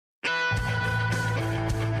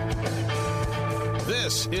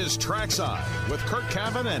This is Trackside with Kurt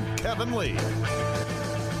Cavan and Kevin Lee.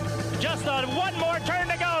 Just one more turn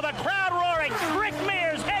to go. The crowd roaring. Rick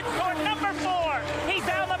Mears heads toward number 4. He's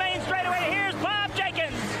down the main straightaway. Here's Bob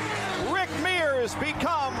Jenkins. Rick Mears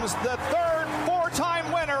becomes the third four-time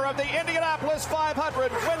winner of the Indianapolis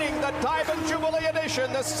 500, winning the Diamond Jubilee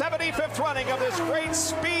Edition, the 75th running of this great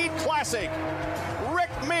speed classic.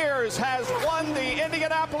 Rick Mears has won the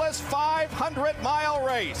Indianapolis 500-mile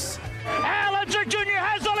race. Al Unser Jr.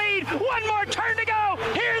 has the lead. One more turn to go.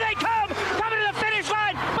 Here they come. Coming to the finish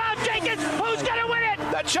line. Bob Jenkins, who's going to win it?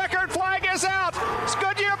 The checkered flag is out.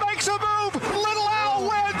 Goodyear makes a move. Little Al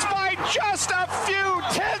wins by just a few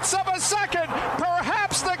tenths of a second.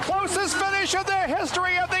 Perhaps the closest finish in the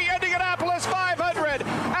history of the Indianapolis 500.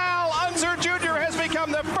 Al Unser Jr. has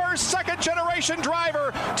become the first second-generation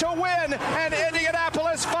driver to win an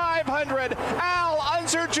Indianapolis 500. Al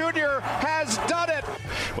Unser Jr. has done it.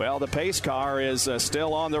 Well, the pace car is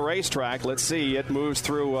still on the racetrack. Let's see. It moves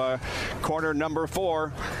through corner number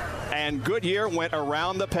 4. And Goodyear went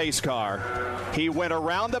around the pace car. He went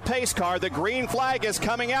around the pace car. The green flag is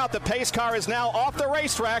coming out. The pace car is now off the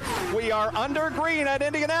racetrack. We are under green at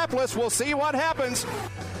Indianapolis. We'll see what happens.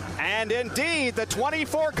 And indeed, the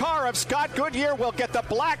 24 car of Scott Goodyear will get the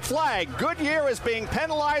black flag. Goodyear is being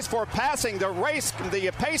penalized for passing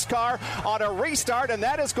the pace car on a restart, and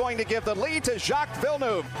that is going to give the lead to Jacques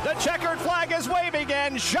Villeneuve. The checkered flag is waving,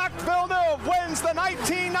 and Jacques Villeneuve wins the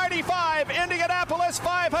 1995 Indianapolis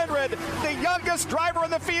 500. The youngest driver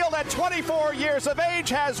in the field at 24 years of age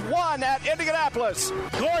has won at Indianapolis.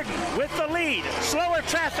 Gordon with the lead. Slower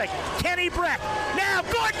traffic. Kenny Breck. Now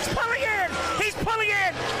Gordon's pulling in. He's pulling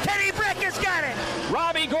in. Kenny Breck has got it.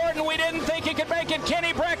 Robbie Gordon, we didn't think he could make it.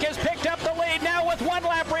 Kenny Breck has picked up the lead now with one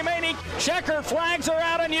lap remaining. Checker flags are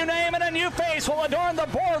out, and you name it, a new face will adorn the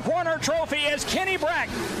Borg Warner Trophy as Kenny Breck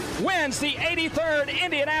wins the 83rd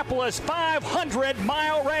Indianapolis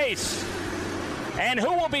 500-mile race. And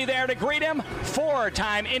who will be there to greet him?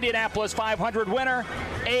 Four-time Indianapolis 500 winner,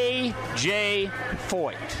 A.J.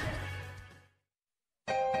 Foyt.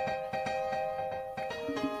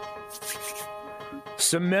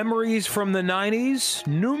 Some memories from the 90s.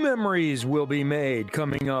 New memories will be made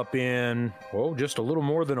coming up in, just a little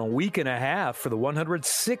more than a week and a half for the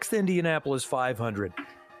 106th Indianapolis 500.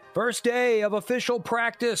 First day of official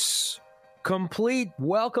practice complete.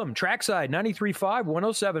 Welcome. Trackside 93.5,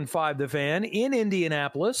 107.5 The Fan in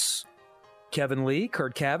Indianapolis. Kevin Lee,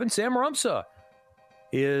 Kurt Cavan, Sam Rumsa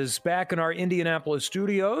is back in our Indianapolis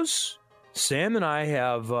studios. Sam and I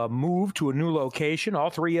have moved to a new location, all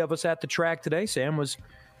three of us at the track today. Sam was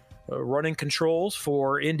running controls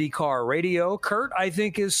for IndyCar Radio. Kurt, I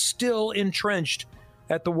think, is still entrenched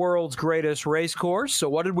at the world's greatest race course. So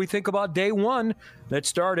what did we think about day one that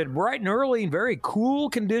started bright and early in very cool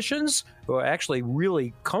conditions, or actually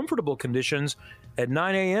really comfortable conditions at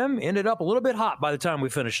 9 a.m., ended up a little bit hot by the time we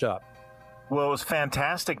finished up? Well, it was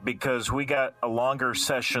fantastic because we got a longer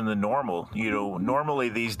session than normal. Normally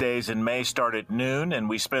these days in May start at noon, and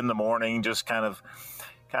we spend the morning just kind of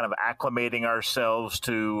acclimating ourselves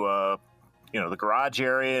to, the garage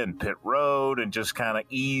area and pit road and just kind of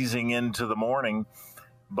easing into the morning.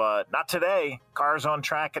 But not today. Cars on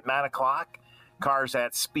track at 9 o'clock, cars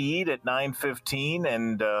at speed at 9:15,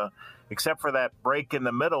 and except for that break in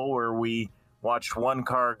the middle where we watched one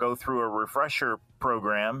car go through a refresher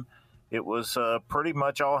program, it was pretty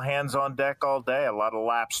much all hands on deck all day. A lot of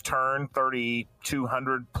laps turned,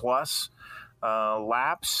 3,200 plus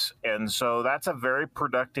laps. And so that's a very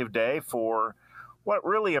productive day for what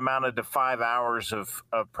really amounted to 5 hours of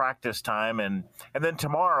practice time. And then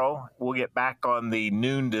tomorrow we'll get back on the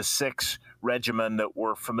noon to 6 regimen that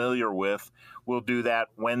we're familiar with. We'll do that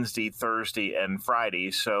Wednesday, Thursday, and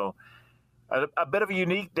Friday. So a bit of a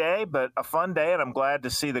unique day, but a fun day, and I'm glad to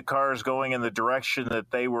see the cars going in the direction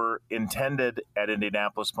that they were intended at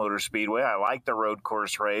Indianapolis Motor Speedway. I like the road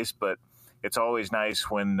course race, but it's always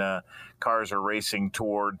nice when cars are racing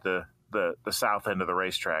toward the south end of the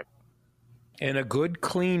racetrack. And a good,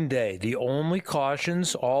 clean day. The only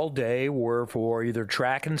cautions all day were for either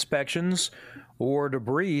track inspections or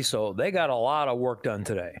debris, so they got a lot of work done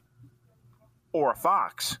today. Or a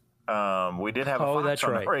fox. We did have a fox that's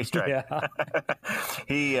on right. the racetrack.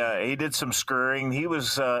 Yeah. He did some scurrying. He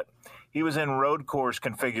was in road course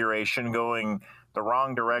configuration, going the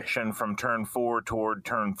wrong direction from turn 4 toward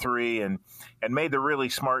turn 3, and made the really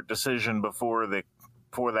smart decision before that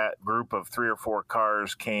group of 3 or 4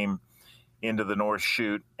 cars came into the north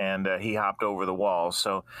chute, and he hopped over the wall.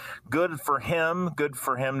 So good for him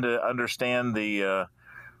to understand the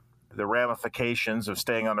the ramifications of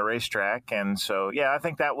staying on the racetrack. And so, yeah, I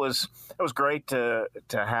think it was great to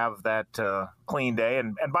have that clean day.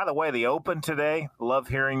 And by the way, the Open today, love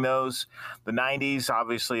hearing those. The 90s,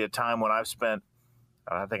 obviously a time when I've spent,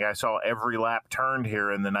 I think I saw every lap turned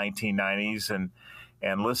here in the 1990s,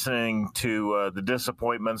 and listening to the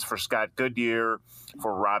disappointments for Scott Goodyear,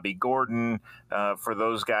 for Robbie Gordon, for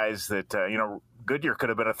those guys that, Goodyear could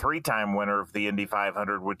have been a 3-time winner of the Indy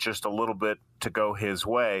 500 with just a little bit to go his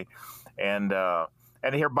way. And to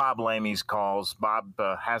hear Bob Lamy's calls, Bob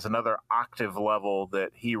has another octave level that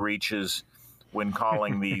he reaches when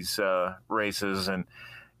calling these races, and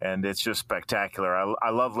it's just spectacular. I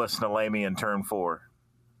love listening to Lamy in Turn 4.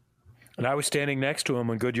 And I was standing next to him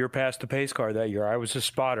when Goodyear passed the pace car that year. I was a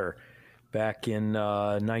spotter back in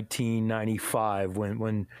 1995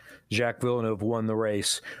 when Jacques Villeneuve won the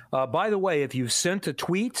race. By the way, if you've sent a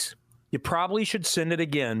tweet, you probably should send it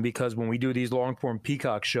again, because when we do these long-form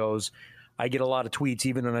Peacock shows, I get a lot of tweets,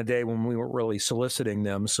 even on a day when we weren't really soliciting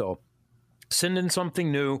them. So send in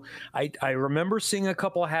something new. I remember seeing a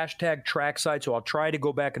couple of hashtag track sites, so I'll try to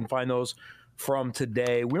go back and find those from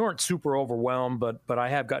today. We weren't super overwhelmed, but I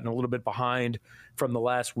have gotten a little bit behind from the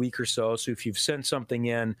last week or so. So if you've sent something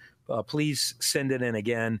in, please send it in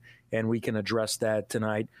again, and we can address that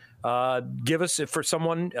tonight. Give us, for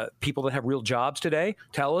someone, people that have real jobs today,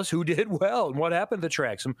 tell us who did well and what happened to the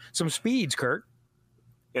track. Some speeds, Kurt.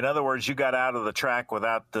 In other words, you got out of the track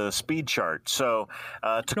without the speed chart. So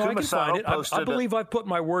Takuma Sato posted. I believe I've put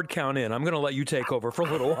my word count in. I'm going to let you take over for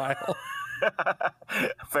a little while.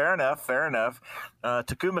 Fair enough.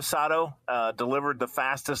 Takuma Sato delivered the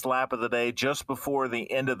fastest lap of the day just before the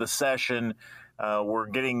end of the session. We're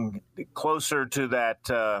getting closer to that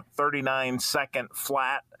 39-second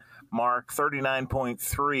flat mark,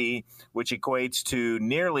 39.3, which equates to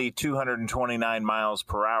nearly 229 miles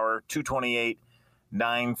per hour,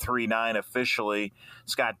 228.939 officially.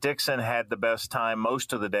 Scott Dixon had the best time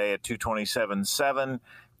most of the day at 227.7.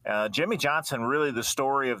 Jimmy Johnson, really the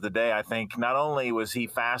story of the day, I think. Not only was he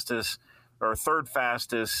fastest or third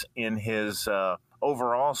fastest in his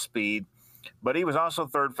overall speed, but he was also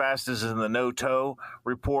third fastest in the no-tow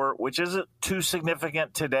report, which isn't too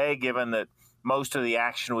significant today given that most of the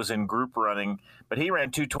action was in group running. But he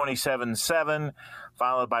ran 227.7,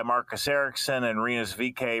 followed by Marcus Ericsson and Rinus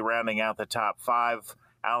VeeKay rounding out the top 5.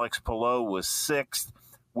 Alex Palou was 6th,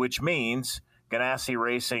 which means Ganassi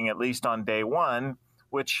Racing, at least on day 1,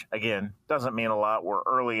 which, again, doesn't mean a lot. We're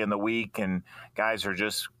early in the week, and guys are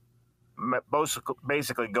just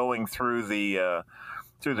basically going through the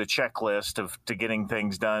checklist to getting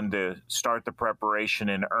things done to start the preparation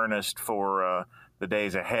in earnest for the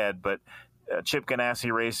days ahead. But Chip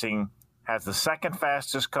Ganassi Racing has the second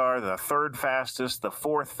fastest car, the third fastest, the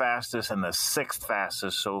fourth fastest, and the sixth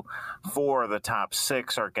fastest. So 4 of the top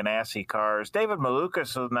 6 are Ganassi cars. David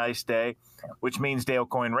Malukas had a nice day, which means Dale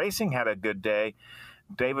Coyne Racing had a good day.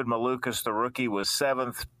 David Malukas, the rookie, was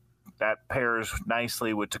 7th. That pairs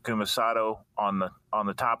nicely with Takuma Sato on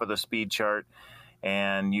the top of the speed chart.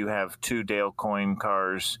 And you have 2 Dale Coyne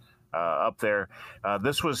cars up there.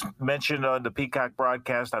 This was mentioned on the Peacock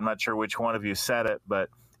broadcast. I'm not sure which one of you said it, but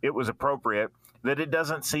it was appropriate that it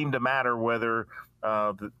doesn't seem to matter whether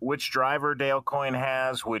which driver Dale Coyne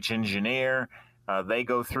has, which engineer. They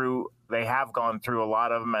have gone through a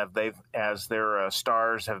lot of them as their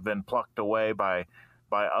stars have been plucked away by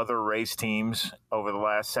other race teams over the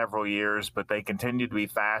last several years, but they continue to be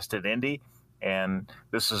fast at Indy. And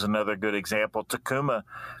this is another good example. Takuma,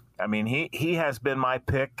 I mean, he has been my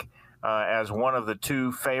pick as one of the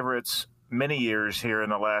 2 favorites many years here in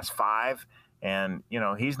the last 5. And,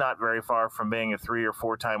 he's not very far from being a 3 or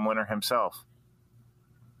 4-time winner himself.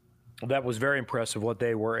 That was very impressive what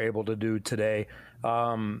they were able to do today.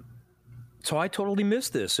 So I totally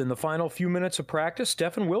missed this. In the final few minutes of practice,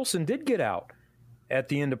 Stefan Wilson did get out at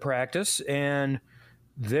the end of practice, and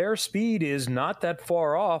their speed is not that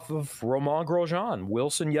far off of Romain Grosjean.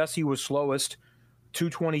 Wilson, yes, he was slowest,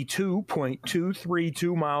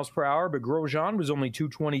 222.232 miles per hour, but Grosjean was only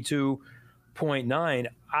 222.9.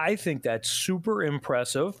 I think that's super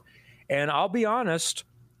impressive. And I'll be honest,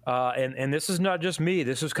 and this is not just me,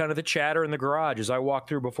 this is kind of the chatter in the garage as I walked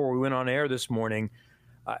through before we went on air this morning.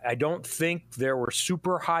 I don't think there were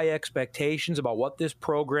super high expectations about what this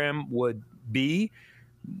program would be,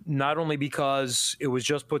 not only because it was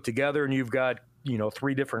just put together and you've got,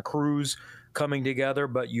 3 different crews coming together,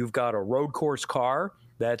 but you've got a road course car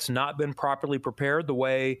that's not been properly prepared the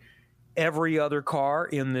way every other car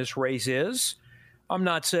in this race is. I'm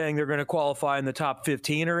not saying they're going to qualify in the top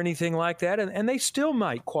 15 or anything like that, and they still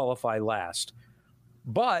might qualify last.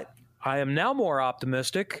 But I am now more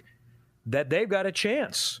optimistic that they've got a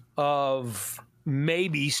chance of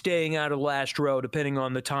maybe staying out of last row, depending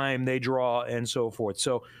on the time they draw and so forth.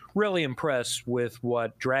 So really impressed with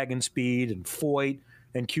what Dragon Speed and Foyt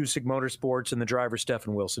and Cusick Motorsports and the driver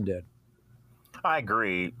Stefan Wilson did. I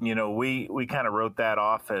agree. You know, we kind of wrote that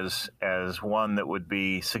off as one that would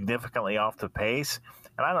be significantly off the pace.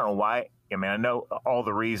 And I don't know why. I mean, I know all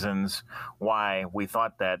the reasons why we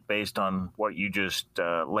thought that based on what you just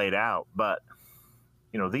laid out. But,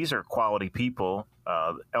 you know, these are quality people.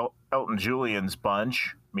 Elton Julian's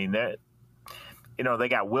bunch. I mean, they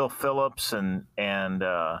got Will Phillips and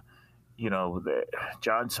John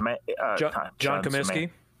Comiskey.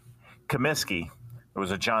 Comiskey. There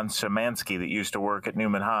was a John Szymanski that used to work at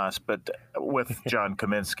Newman Haas, but with John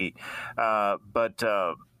Comiskey. Those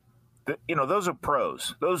are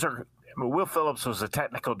pros. Will Phillips was the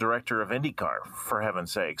technical director of IndyCar, for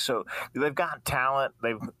heaven's sake. So they've got talent.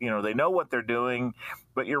 They know what they're doing.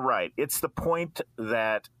 But you're right. It's the point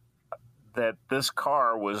that this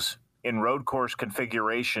car was in road course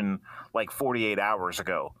configuration like 48 hours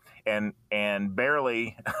ago, and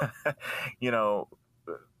barely,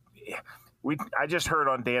 I just heard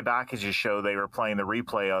on Dan Dockage's show they were playing the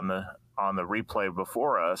replay on the replay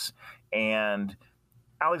before us, and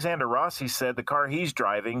Alexander Rossi said the car he's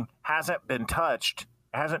driving hasn't been touched,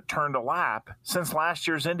 hasn't turned a lap since last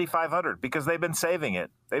year's Indy 500 because they've been saving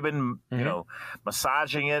it. They've been,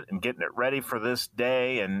 massaging it and getting it ready for this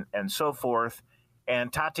day and so forth.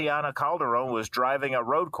 And Tatiana Calderon was driving a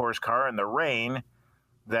road course car in the rain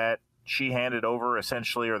that she handed over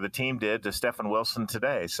essentially, or the team did, to Stefan Wilson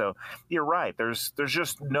today. So you're right. There's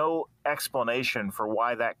just no explanation for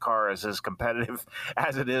why that car is as competitive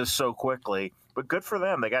as it is so quickly. But good for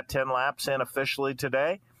them. They got 10 laps in officially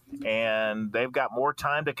today, and they've got more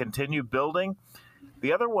time to continue building.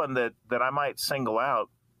 The other one that I might single out,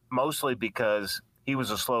 mostly because he was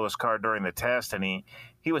the slowest car during the test, and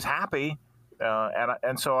he was happy,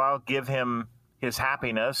 and so I'll give him his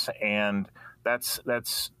happiness, and that's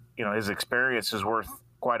his experience is worth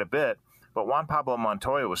quite a bit. But Juan Pablo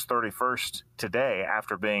Montoya was 31st today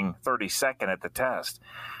after being 32nd at the test.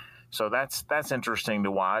 So that's interesting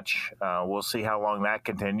to watch. We'll see how long that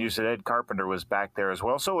continues. Ed Carpenter was back there as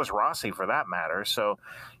well. So was Rossi, for that matter. So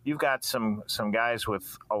you've got some guys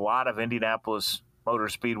with a lot of Indianapolis Motor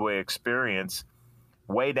Speedway experience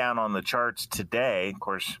way down on the charts today. Of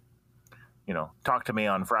course, talk to me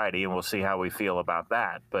on Friday and we'll see how we feel about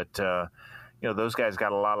that. But those guys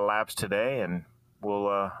got a lot of laps today, and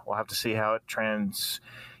we'll have to see how it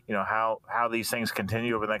how these things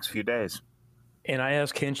continue over the next few days. And I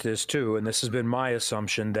asked Hinch this too, and this has been my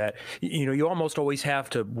assumption that, you almost always have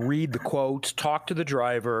to read the quotes, talk to the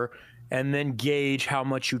driver, and then gauge how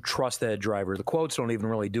much you trust that driver. The quotes don't even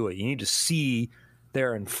really do it. You need to see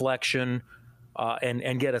their inflection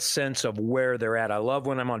and get a sense of where they're at. I love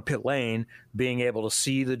when I'm on pit lane, being able to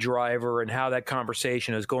see the driver and how that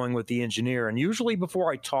conversation is going with the engineer. And usually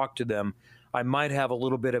before I talk to them, I might have a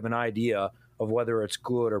little bit of an idea of whether it's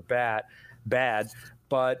good or bad.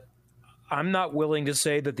 But I'm not willing to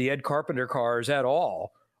say that the Ed Carpenter cars at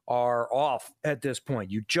all are off at this point.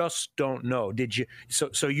 You just don't know.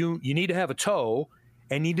 So you need to have a toe,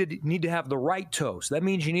 and need to have the right toe. So that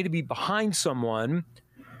means you need to be behind someone,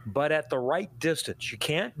 but at the right distance. You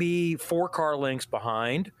can't be 4 car lengths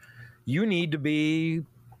behind. You need to be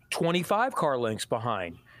 25 car lengths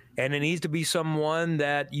behind. And it needs to be someone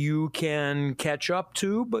that you can catch up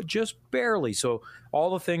to, but just barely. So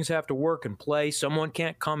all the things have to work and play. Someone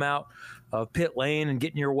can't come out of pit lane and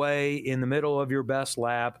get in your way in the middle of your best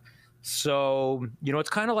lap. So, it's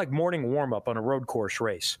kind of like morning warm-up on a road course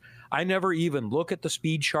race. I never even look at the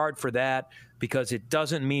speed chart for that because it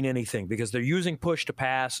doesn't mean anything, because they're using push to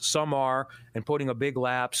pass. Some are, and putting a big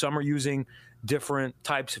lap. Some are using different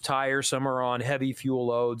types of tires. Some are on heavy fuel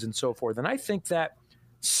loads and so forth. And I think that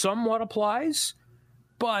somewhat applies,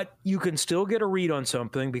 but you can still get a read on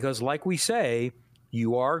something because, like we say,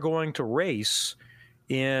 you are going to race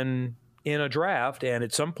in a draft, and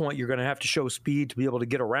at some point you're going to have to show speed to be able to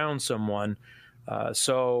get around someone.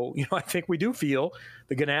 So I think we do feel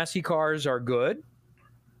the Ganassi cars are good.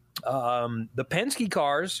 The Penske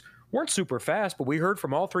cars weren't super fast, but we heard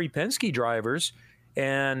from all 3 Penske drivers,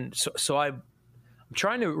 and so I'm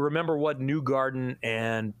trying to remember what Newgarden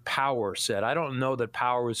and Power said. I don't know that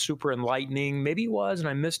Power was super enlightening. Maybe he was, and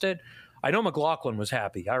I missed it. I know McLaughlin was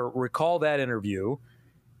happy. I recall that interview.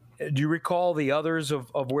 Do you recall the others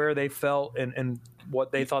of where they felt and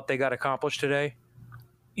what they thought they got accomplished today?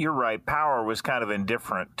 You're right. Power was kind of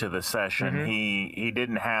indifferent to the session. Mm-hmm. He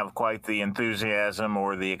didn't have quite the enthusiasm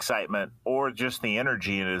or the excitement or just the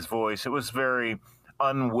energy in his voice. It was very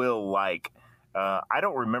unwill-like. I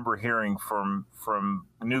don't remember hearing from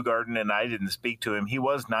Newgarden, and I didn't speak to him. He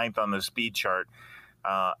was 9th on the speed chart.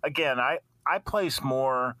 Again, I place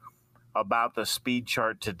more about the speed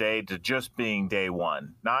chart today to just being day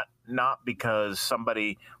one, not because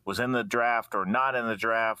somebody was in the draft or not in the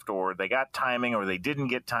draft, or they got timing or they didn't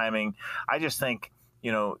get timing. I just think,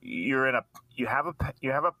 you know, you have a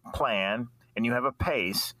plan and you have a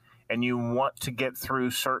pace, and you want to get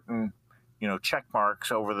through certain, you know, check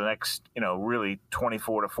marks over the next, you know, really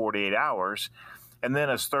 24 to 48 hours. And then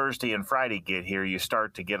as Thursday and Friday get here, you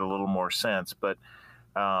start to get a little more sense. But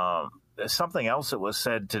something else that was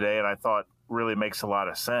said today, and I thought really makes a lot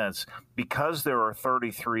of sense, because there are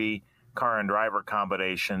 33 car and driver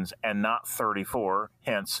combinations and not 34,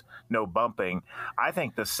 hence no bumping. I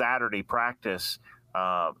think the Saturday practice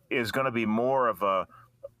is going to be more of a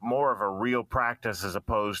real practice as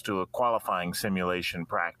opposed to a qualifying simulation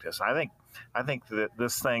practice. I think that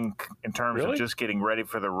this thing, in terms of just getting ready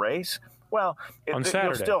for the race, well, on Saturday,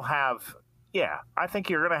 you'll still have. Yeah, I think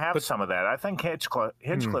you're going to have some of that. I think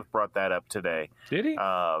Hinchcliffe brought that up today. Did he?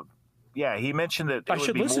 Yeah, he mentioned that I it would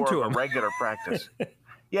should be listen more to of him. a regular practice.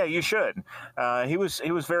 Yeah, you should. He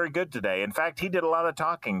was very good today. In fact, he did a lot of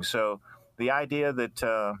talking. So the idea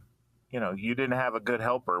that you didn't have a good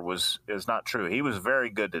helper is not true. He was very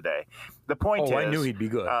good today. The point is, I knew he'd be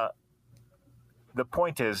good. The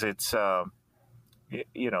point is, it's the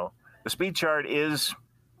speed chart is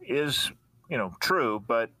true,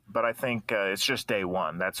 but I think it's just day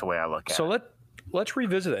one. That's the way I look at it. So let's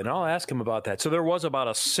revisit it, and I'll ask him about that. So there was about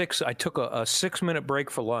I took a 6-minute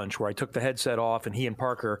break for lunch where I took the headset off, and he and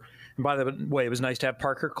Parker, and by the way, it was nice to have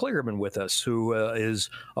Parker Clearman with us, who is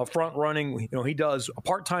a front-running, he does a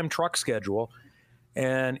part-time truck schedule,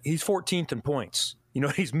 and he's 14th in points.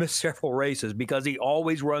 He's missed several races because he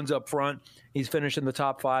always runs up front. He's finished in the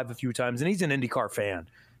top 5 a few times, and he's an IndyCar fan.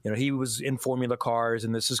 He was in Formula Cars,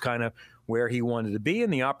 and this is kind of where he wanted to be,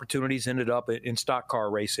 and the opportunities ended up in stock car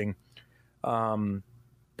racing.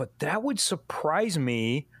 But that would surprise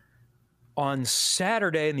me on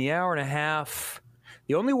Saturday in the hour and a half.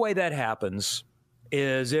 The only way that happens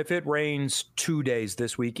is if it rains 2 days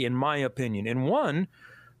this week, in my opinion. And one,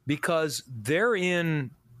 because they're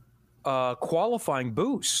in qualifying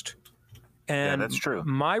boost. And yeah, that's true.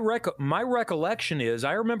 My recollection is,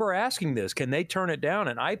 I remember asking this, can they turn it down?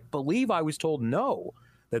 And I believe I was told no,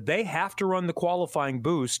 that they have to run the qualifying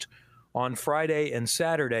boost on Friday and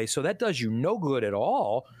Saturday. So that does you no good at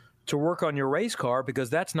all to work on your race car, because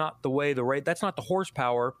that's not the way that's not the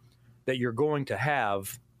horsepower that you're going to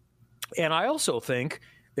have. And I also think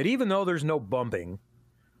that even though there's no bumping,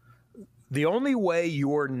 the only way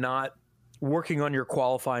you're not working on your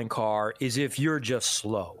qualifying car is if you're just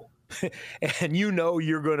slow. And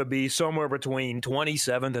you're going to be somewhere between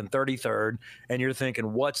 27th and 33rd, and you're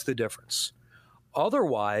thinking, what's the difference?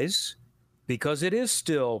 Otherwise, because it is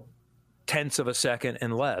still tenths of a second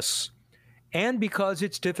and less, and because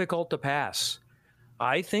it's difficult to pass,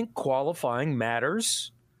 I think qualifying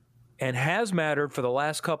matters and has mattered for the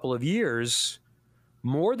last couple of years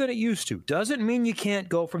more than it used to. Doesn't mean you can't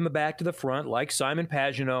go from the back to the front like Simon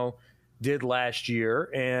Pagenaud did last year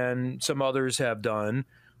and some others have done,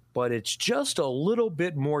 but it's just a little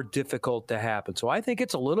bit more difficult to happen. So I think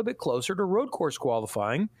it's a little bit closer to road course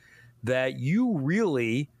qualifying, that you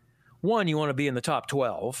really, one, you want to be in the top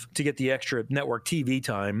 12 to get the extra network TV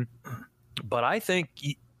time, but I think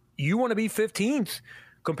you want to be 15th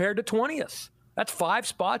compared to 20th. That's 5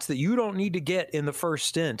 spots that you don't need to get in the first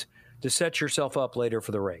stint to set yourself up later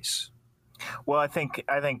for the race. Well, I think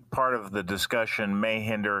part of the discussion may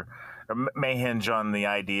hinge on the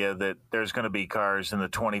idea that there's going to be cars in the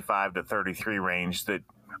 25 to 33 range that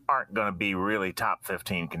aren't going to be really top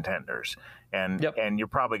 15 contenders. And you're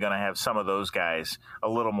probably going to have some of those guys a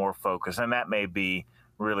little more focused. And that may be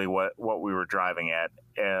really what we were driving at.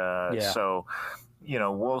 So,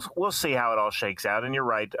 we'll see how it all shakes out. And you're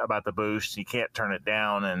right about the boost. You can't turn it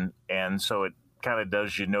down. And so it kind of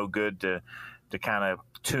does you no good to kind of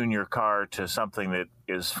tune your car to something that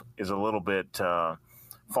is a little bit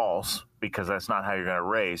false, because that's not how you're going to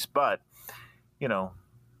race. But,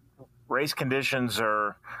 race conditions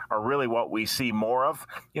are really what we see more of.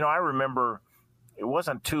 I remember it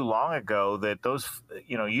wasn't too long ago that those,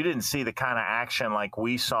 you didn't see the kind of action like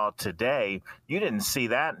we saw today. You didn't see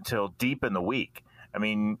that until deep in the week. I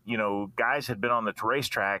mean, guys had been on the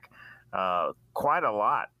racetrack quite a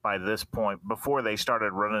lot by this point before they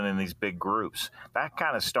started running in these big groups. That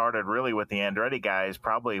kind of started really with the Andretti guys,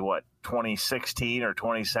 probably 2016 or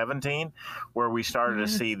 2017, where we started to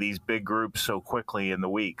see these big groups so quickly in the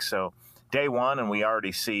week. So day one, and we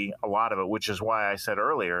already see a lot of it, which is why I said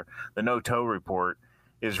earlier, the no-tow report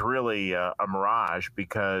is really a mirage,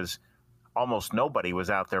 because almost nobody was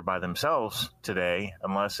out there by themselves today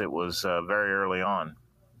unless it was very early on.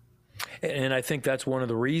 And I think that's one of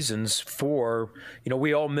the reasons for,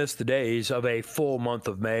 we all miss the days of a full month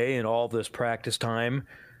of May and all this practice time.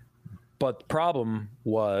 But the problem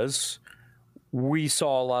was we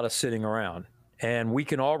saw a lot of sitting around. And we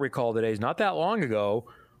can all recall the days not that long ago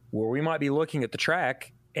where we might be looking at the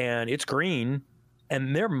track and it's green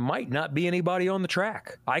and there might not be anybody on the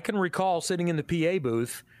track. I can recall sitting in the PA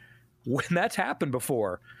booth when that's happened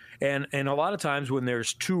before. And a lot of times when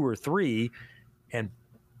there's 2 or 3, and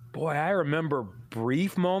boy, I remember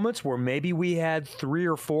brief moments where maybe we had 3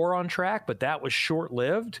 or 4 on track, but that was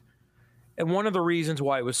short-lived. And one of the reasons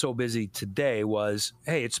why it was so busy today was,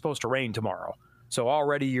 hey, it's supposed to rain tomorrow. So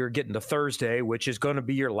already you're getting to Thursday, which is going to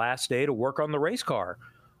be your last day to work on the race car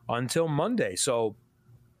until Monday. So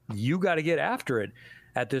you got to get after it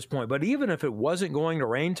at this point. But even if it wasn't going to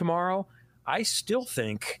rain tomorrow, I still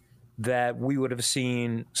think that we would have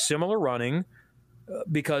seen similar running,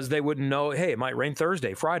 because they wouldn't know, hey, it might rain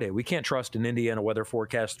Thursday, Friday. We can't trust an Indiana weather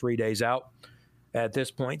forecast 3 days out at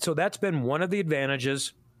this point. So that's been one of the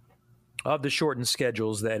advantages of the shortened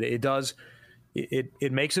schedules, that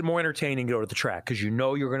it makes it more entertaining to go to the track, because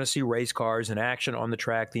you're going to see race cars in action on the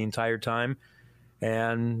track the entire time.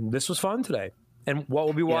 And this was fun today. And what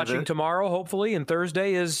we'll be watching tomorrow, hopefully, and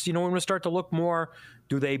Thursday is, when we start to look more,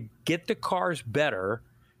 do they get the cars better?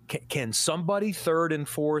 Can somebody third and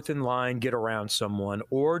fourth in line get around someone?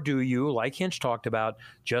 Or do you, like Hinch talked about,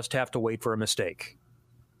 just have to wait for a mistake?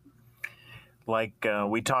 Like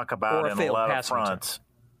we talk about in a lot of fronts.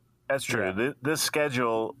 That's true. Yeah. This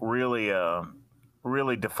schedule really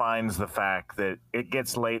defines the fact that it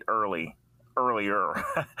gets late earlier,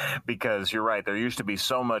 because you're right. There used to be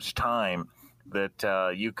so much time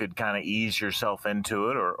that you could kind of ease yourself into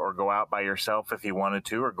it, or go out by yourself if you wanted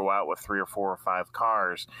to, or go out with 3 or 4 or 5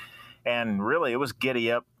 cars. And really, it was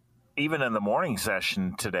giddy up even in the morning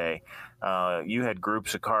session today. You had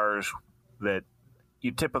groups of cars that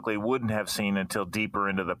you typically wouldn't have seen until deeper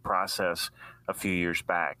into the process a few years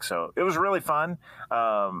back. So it was really fun.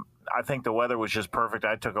 I think the weather was just perfect.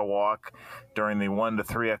 I took a walk during the 1 to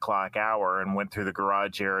 3 o'clock hour and went through the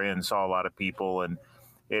garage area and saw a lot of people, and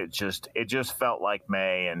it just felt like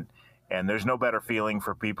May. And there's no better feeling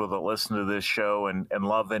for people that listen to this show and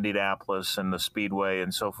love Indianapolis and the Speedway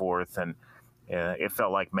and so forth. And it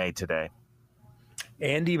felt like May today.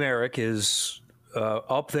 Andy Merrick is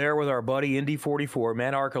up there with our buddy Indy 44,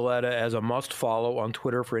 Matt Archuleta, as a must follow on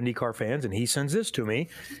Twitter for IndyCar fans. And he sends this to me.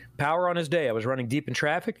 Power on his day. I was running deep in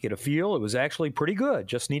traffic to get a feel. It was actually pretty good.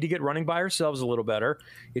 Just need to get running by ourselves a little better.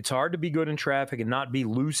 It's hard to be good in traffic and not be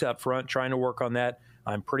loose up front. Trying to work on that.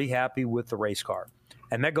 I'm pretty happy with the race car.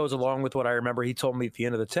 And that goes along with what I remember he told me at the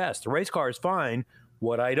end of the test. The race car is fine.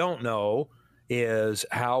 What I don't know is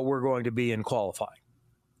how we're going to be in qualifying.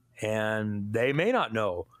 And they may not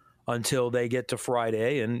know until they get to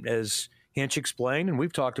Friday. And as Hinch explained, and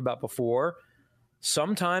we've talked about before,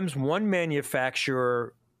 sometimes one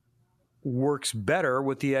manufacturer works better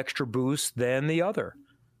with the extra boost than the other.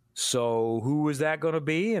 So who is that going to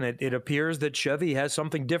be? And it appears that Chevy has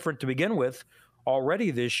something different to begin with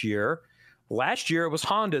already this year. Last year, it was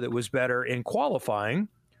Honda that was better in qualifying,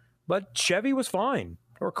 but Chevy was fine,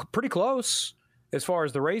 or pretty close as far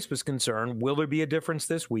as the race was concerned. Will there be a difference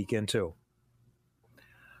this weekend, too?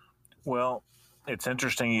 Well, it's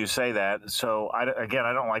interesting you say that. So, I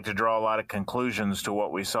don't like to draw a lot of conclusions to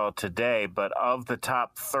what we saw today, but of the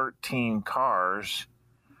top 13 cars,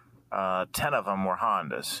 10 of them were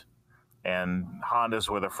Hondas. And Hondas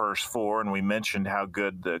were the first 4, and we mentioned how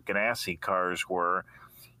good the Ganassi cars were.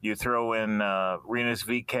 You throw in Rinus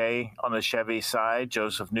VeeKay on the Chevy side,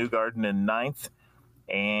 Joseph Newgarden in 9th,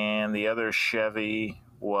 and the other Chevy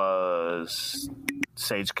was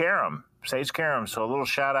Sage Karam. So a little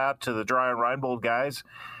shout out to the Dreyer Reinbold guys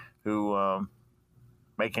who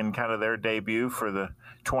making kind of their debut for the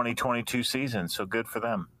 2022 season. So good for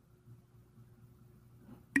them.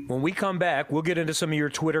 When we come back, we'll get into some of your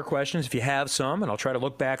Twitter questions if you have some, and I'll try to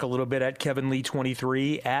look back a little bit at Kevin Lee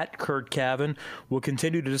 23, at Kurt Cavan. We'll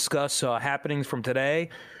continue to discuss happenings from today.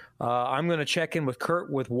 I'm going to check in with Kurt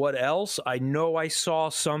with what else. I know I saw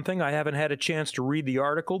something. I haven't had a chance to read the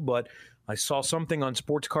article, but I saw something on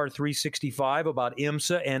Sports Car 365 about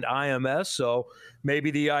IMSA and IMS, so maybe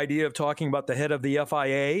the idea of talking about the head of the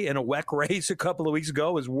FIA in a WEC race a couple of weeks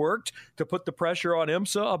ago has worked to put the pressure on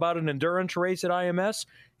IMSA about an endurance race at IMS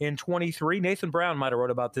in 23. Nathan Brown might have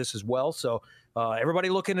wrote about this as well, so everybody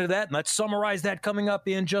look into that, and let's summarize that coming up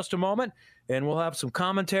in just a moment, and we'll have some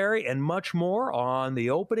commentary and much more on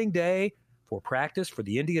the opening day for practice for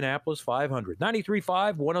the Indianapolis 500.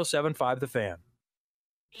 93.5, 107.5 The Fan.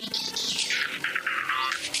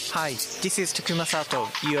 Hi, this is Takuma Sato.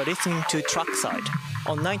 You are listening to Trackside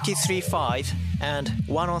on 93.5 and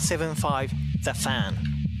 107.5 The Fan.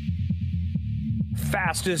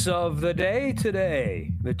 Fastest of the day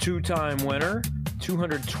today, the two-time winner,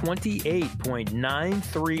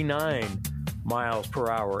 228.939 miles per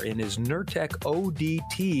hour in his Nurtec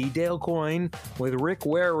ODT. Dale Coyne with Rick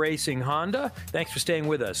Ware Racing Honda. Thanks for staying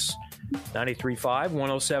with us. 93.5,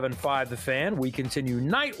 107.5 The Fan. We continue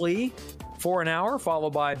nightly for an hour,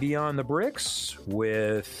 followed by Beyond the Bricks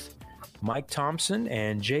with Mike Thompson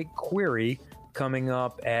and Jake Query coming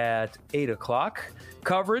up at 8 o'clock.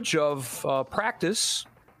 Coverage of practice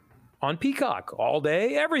on Peacock all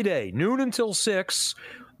day, every day, noon until 6.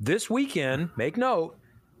 This weekend, make note,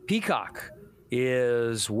 Peacock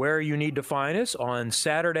is where you need to find us on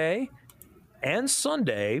Saturday and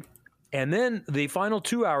Sunday. And then the final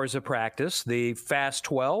 2 hours of practice, the Fast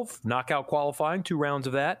 12, knockout qualifying, 2 rounds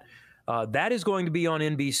of that, that is going to be on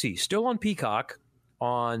NBC, still on Peacock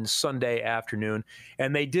on Sunday afternoon.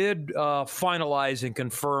 And they did finalize and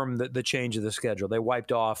confirm the change of the schedule. They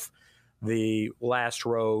wiped off the last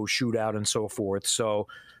row shootout and so forth. So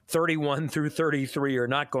 31 through 33 are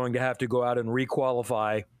not going to have to go out and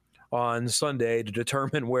requalify on Sunday to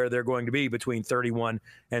determine where they're going to be between 31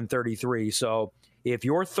 and 33. So if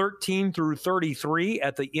you're 13 through 33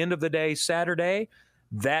 at the end of the day Saturday,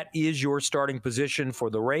 that is your starting position for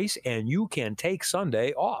the race, and you can take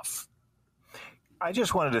Sunday off. I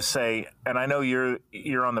just wanted to say, and I know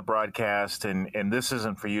you're on the broadcast, and this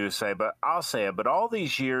isn't for you to say, but I'll say it. But all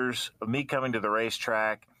these years of me coming to the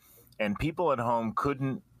racetrack, and people at home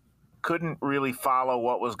couldn't really follow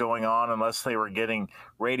what was going on unless they were getting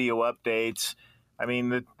radio updates. I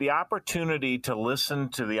mean, the opportunity to listen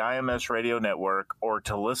to the IMS radio network, or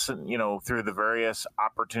to listen, through the various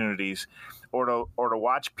opportunities, or to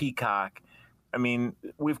watch Peacock. I mean,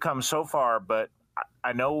 we've come so far, but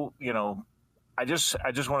I know, I just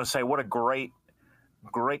want to say what a great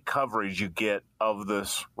coverage you get of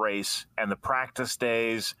this race and the practice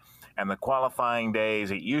days and the qualifying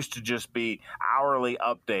days. It used to just be hourly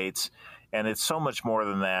updates, and it's so much more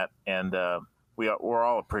than that. And we're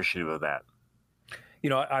all appreciative of that.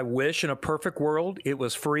 I wish in a perfect world it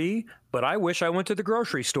was free, but I wish I went to the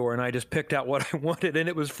grocery store and I just picked out what I wanted and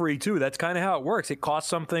it was free too. That's kind of how it works. It costs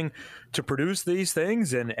something to produce these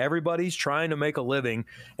things, and everybody's trying to make a living.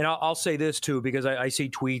 And I'll say this too, because I see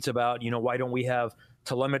tweets about, why don't we have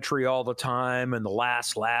telemetry all the time and the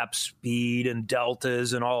last lap speed and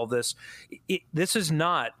deltas and all of this. This is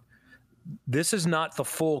not the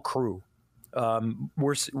full crew.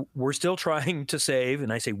 We're still trying to save,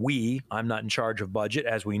 and I say we, I'm not in charge of budget,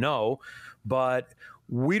 as we know, but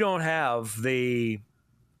we don't have I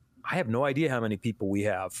have no idea how many people we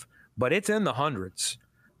have, but it's in the hundreds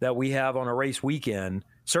that we have on a race weekend,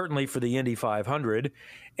 certainly for the Indy 500.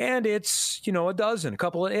 And it's, a dozen,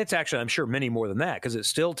 it's actually, I'm sure many more than that, because it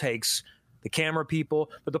still takes the camera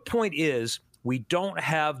people. But the point is, we don't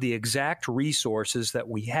have the exact resources that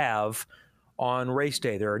we have on race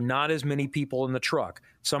day. There are not as many people in the truck.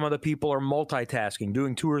 Some of the people are multitasking,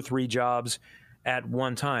 doing 2 or 3 jobs at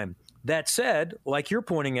one time. That said, like you're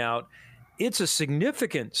pointing out, it's a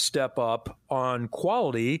significant step up on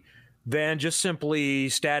quality than just simply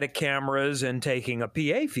static cameras and taking a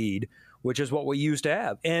PA feed, which is what we used to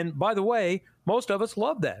have. And by the way, most of us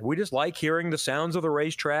love that. We just like hearing the sounds of the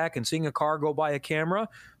racetrack and seeing a car go by a camera.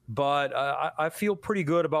 But I feel pretty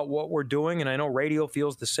good about what we're doing, and I know radio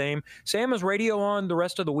feels the same. Sam, is radio on the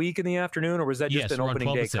rest of the week in the afternoon, or was that just an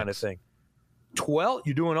opening day kind of thing? 12?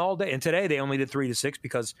 You're doing all day? And today they only did 3 to 6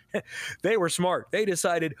 because they were smart. They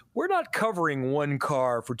decided, we're not covering one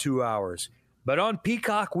car for 2 hours. But on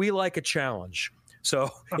Peacock, we like a challenge.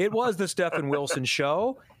 So it was the Stephen Wilson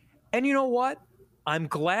show. And you know what? I'm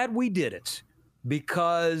glad we did it,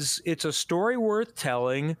 because it's a story worth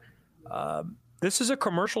telling. This is a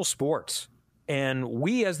commercial sport, and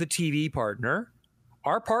we as the TV partner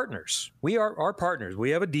are partners. We are our partners. We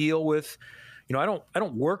have a deal with, I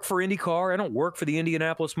don't work for IndyCar. I don't work for the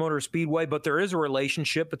Indianapolis Motor Speedway, but there is a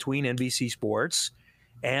relationship between NBC Sports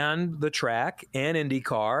and the track and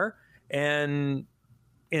IndyCar, and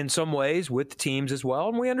in some ways with the teams as well.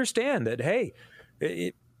 And we understand that, hey,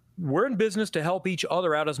 we're in business to help each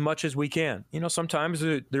other out as much as we can. Sometimes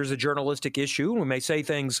there's a journalistic issue. We may say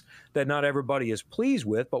things that not everybody is pleased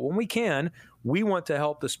with, but when we can, we want to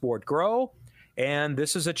help the sport grow. And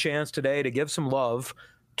this is a chance today to give some love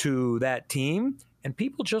to that team. And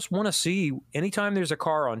people just want to see, anytime there's a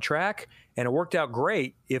car on track, and it worked out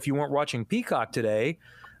great if you weren't watching Peacock today,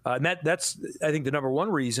 And that's, I think, the number one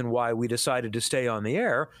reason why we decided to stay on the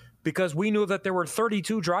air, because we knew that there were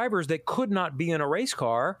 32 drivers that could not be in a race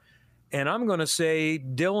car. And I'm going to say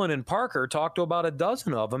Dylan and Parker talked to about a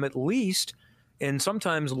dozen of them at least, and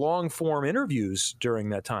sometimes long-form interviews during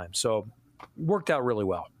that time. So worked out really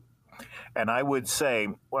well. And I would say,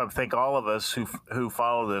 well, I think all of us who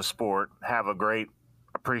follow this sport have a great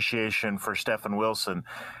appreciation for Stefan Wilson.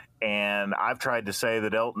 And I've tried to say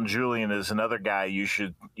that Elton Julian is another guy you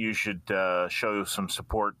should show some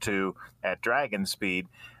support to at Dragon Speed.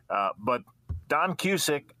 But Don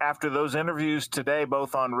Cusick, after those interviews today,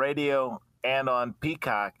 both on radio and on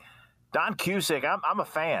Peacock, Don Cusick, I'm a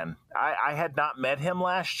fan. I had not met him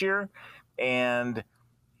last year, and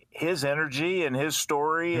his energy and his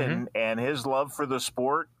story and his love for the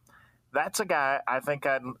sport, that's a guy I think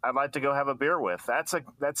I'd like to go have a beer with.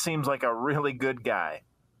 That seems like a really good guy.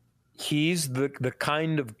 He's the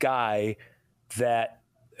kind of guy that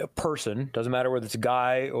a person, doesn't matter whether it's a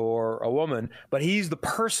guy or a woman, but he's the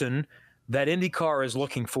person that IndyCar is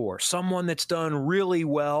looking for. Someone that's done really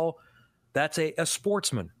well. That's a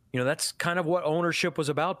sportsman. That's kind of what ownership was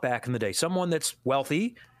about back in the day. Someone that's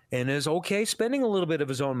wealthy and is okay spending a little bit of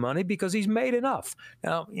his own money because he's made enough.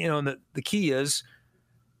 Now, the key is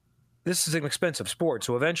this is an expensive sport,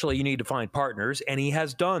 so eventually you need to find partners, and he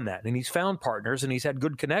has done that, and he's found partners, and he's had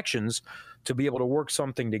good connections to be able to work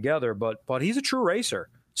something together, but he's a true racer.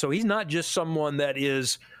 So he's not just someone that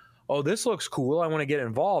is, oh, this looks cool, I want to get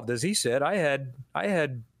involved. As he said, I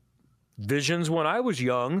had visions when I was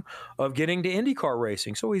young of getting to IndyCar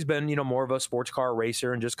racing. So he's been, more of a sports car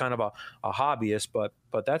racer and just kind of a hobbyist, but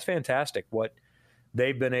that's fantastic what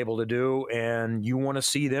they've been able to do, and you want to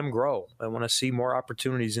see them grow. I want to see more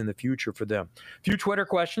opportunities in the future for them. A few Twitter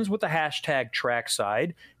questions with the hashtag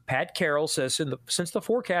trackside. Pat Carroll says, since the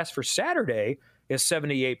forecast for Saturday is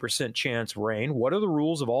 78% chance rain, what are the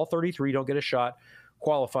rules if all 33 don't get a shot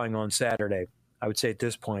qualifying on Saturday? I would say at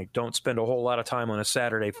this point, don't spend a whole lot of time on a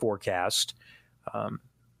Saturday forecast.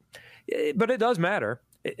 But it does matter.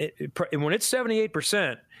 When it's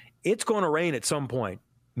 78%, it's going to rain at some point.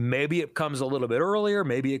 Maybe it comes a little bit earlier,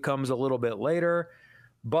 maybe it comes a little bit later,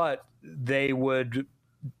 but they would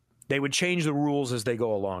change the rules as they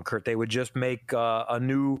go along, Kurt. They would just make a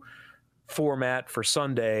new format for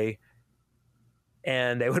Sunday,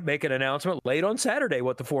 and they would make an announcement late on Saturday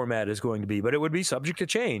what the format is going to be, but it would be subject to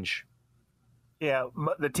change. Yeah,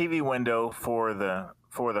 the TV window for the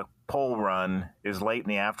pole run is late in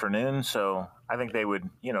the afternoon, so I think they would,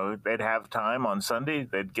 they'd have time on Sunday.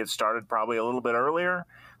 They'd get started probably a little bit earlier.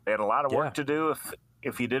 They had a lot of work to do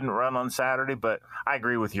if you didn't run on Saturday, but I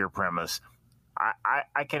agree with your premise.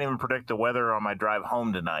 I can't even predict the weather on my drive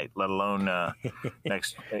home tonight, let alone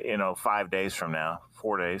next, 5 days from now,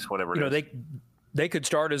 4 days, whatever it is. They could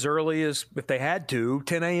start as early as, if they had to,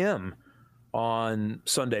 10 a.m. on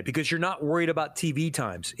Sunday, because you're not worried about TV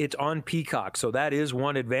times. It's on Peacock, so that is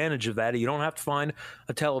one advantage of that. You don't have to find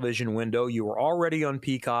a television window. You are already on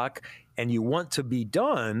Peacock, and you want to be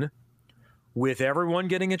done with everyone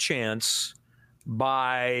getting a chance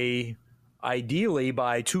ideally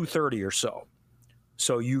by 2:30 or so.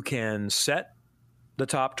 So you can set the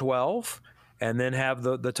top 12 and then have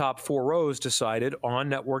the top 4 rows decided on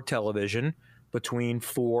network television between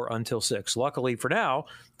 4 until 6. Luckily for now,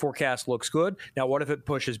 forecast looks good. Now, what if it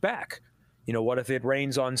pushes back? What if it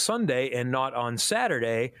rains on Sunday and not on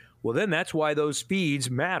Saturday? Well, then that's why those speeds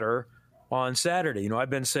matter on Saturday. I've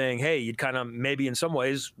been saying, hey, you'd kind of maybe in some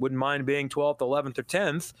ways wouldn't mind being 12th, 11th, or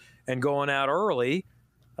 10th and going out early.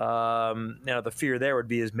 Now, the fear there would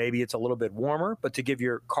be is maybe it's a little bit warmer, but to give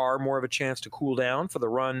your car more of a chance to cool down for the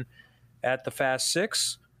run at the Fast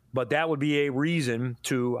Six. But that would be a reason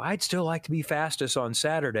I'd still like to be fastest on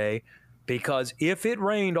Saturday, because if it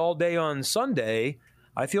rained all day on Sunday,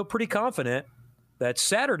 I feel pretty confident that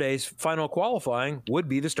Saturday's final qualifying would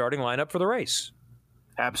be the starting lineup for the race.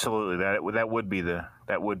 Absolutely, that would be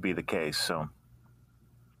the case. So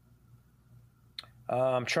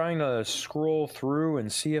I'm trying to scroll through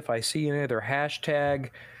and see if I see any other hashtag.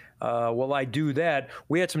 While I do that,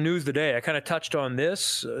 we had some news today. I kind of touched on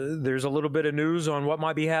this. There's a little bit of news on what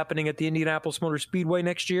might be happening at the Indianapolis Motor Speedway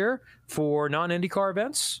next year for non-IndyCar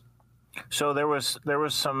events. So there was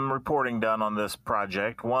some reporting done on this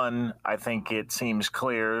project. One, I think it seems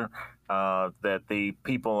clear that the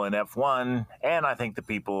people in F1 and I think the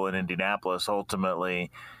people in Indianapolis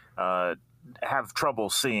ultimately have trouble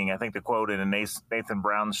seeing. I think the quote in a Nathan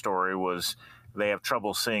Brown story was they have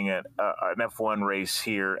trouble seeing an F1 race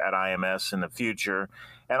here at IMS in the future.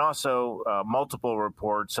 And also multiple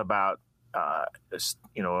reports about, a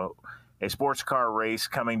sports car race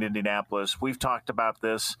coming to Indianapolis. We've talked about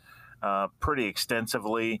this pretty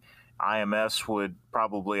extensively. IMS would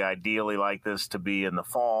probably ideally like this to be in the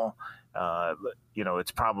fall.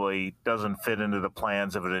 It's probably doesn't fit into the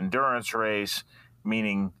plans of an endurance race,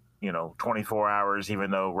 meaning, 24 hours,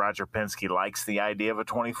 even though Roger Penske likes the idea of a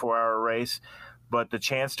 24-hour race. But the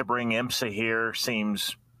chance to bring IMSA here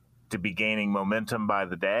seems to be gaining momentum by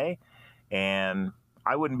the day. And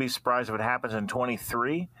I wouldn't be surprised if it happens in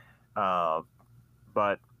 23,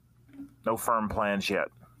 but no firm plans yet.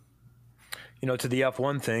 To the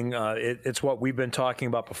F1 thing, it's what we've been talking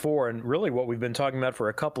about before, and really what we've been talking about for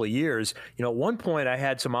a couple of years. At one point I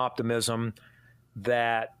had some optimism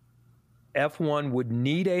that F1 would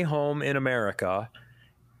need a home in America,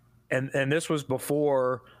 and this was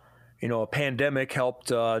before, a pandemic helped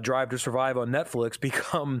Drive to Survive on Netflix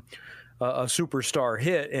become a superstar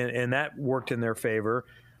hit, and that worked in their favor.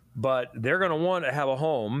 But they're going to want to have a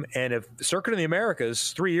home, and if Circuit of the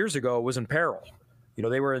Americas 3 years ago was in peril,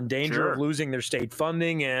 they were in danger of losing their state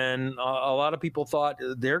funding, and a lot of people thought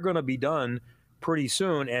they're going to be done pretty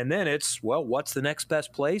soon. And then it's, what's the next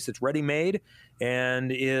best place that's ready-made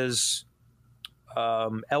and is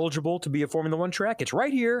eligible to be a Formula One track? It's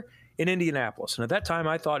right here in Indianapolis. And at that time,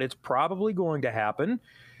 I thought it's probably going to happen.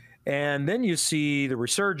 And then you see the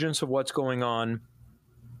resurgence of what's going on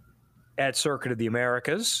at Circuit of the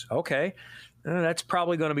Americas. Okay, that's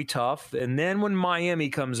probably going to be tough. And then when Miami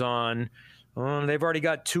comes on, they've already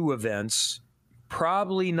got 2 events.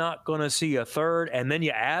 Probably not going to see a third. And then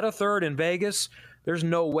you add a third in Vegas. There's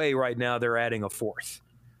no way right now they're adding a fourth.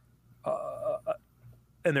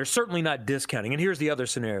 And they're certainly not discounting. And here's the other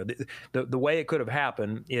scenario. The way it could have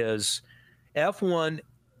happened is F1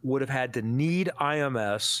 would have had to need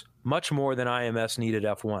IMS much more than IMS needed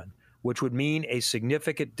F1, which would mean a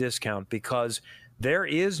significant discount, because there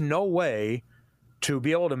is no way to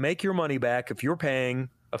be able to make your money back if you're paying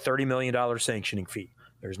a $30 million sanctioning fee.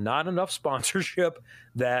 There's not enough sponsorship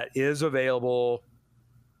that is available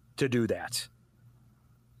to do that.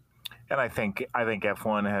 And I think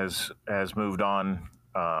F1 has moved on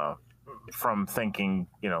from thinking,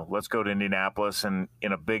 let's go to Indianapolis and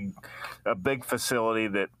in a big facility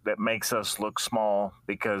that makes us look small,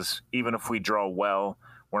 because even if we draw well,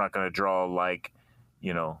 we're not going to draw like,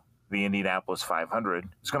 the Indianapolis 500.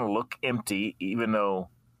 It's going to look empty, even though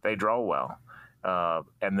they draw well.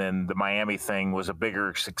 And then the Miami thing was a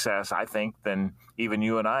bigger success, I think, than even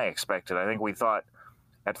you and I expected. I think we thought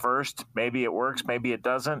at first maybe it works, maybe it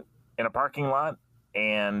doesn't in a parking lot.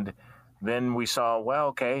 And then we saw,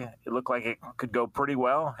 it looked like it could go pretty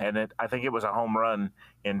well. And I think it was a home run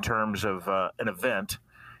in terms of an event.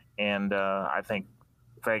 And I think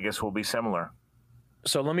Vegas will be similar.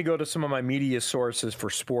 So let me go to some of my media sources for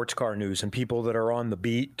sports car news and people that are on the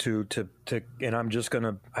beat to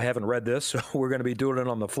and I haven't read this, so we're going to be doing it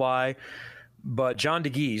on the fly. But John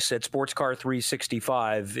DeGeese at Sports Car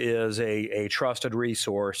 365 is a trusted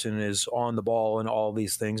resource and is on the ball and all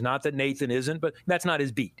these things. Not that Nathan isn't, but that's not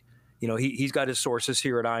his beat. He's got his sources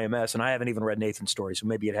here at IMS, and I haven't even read Nathan's story, so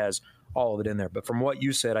maybe it has all of it in there. But from what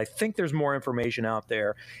you said, I think there's more information out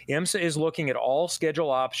there. IMSA is looking at all schedule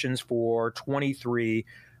options for 23,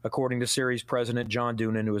 according to series president John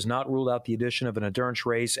Doonan, who has not ruled out the addition of an endurance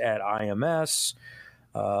race at IMS.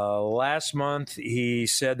 Last month, he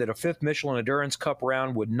said that a 5th Michelin Endurance Cup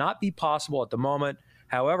round would not be possible at the moment.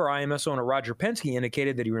 However, IMS owner Roger Penske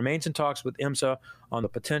indicated that he remains in talks with IMSA on the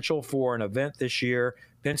potential for an event this year.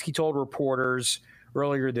 Penske told reporters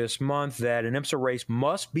earlier this month that an IMSA race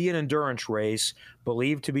must be an endurance race,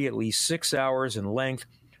 believed to be at least 6 hours in length.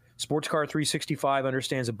 Sports Car 365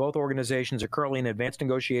 understands that both organizations are currently in advanced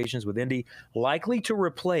negotiations with Indy, likely to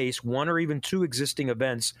replace 1 or even 2 existing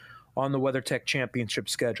events on the WeatherTech Championship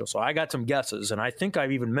schedule. So I got some guesses, and I think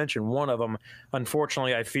I've even mentioned one of them.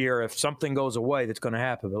 Unfortunately, I fear if something goes away, that's going to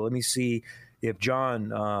happen. But let me see if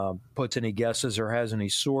John puts any guesses or has any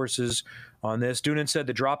sources on this. Doonan said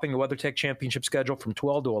that dropping the WeatherTech Championship schedule from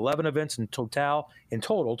 12 to 11 events in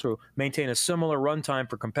total to maintain a similar runtime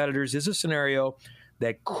for competitors is a scenario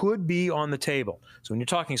that could be on the table. So when you're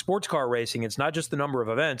talking sports car racing, it's not just the number of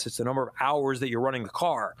events, it's the number of hours that you're running the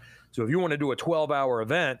car. So if you want to do a 12-hour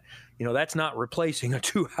event, that's not replacing a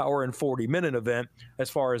 2-hour and 40-minute event as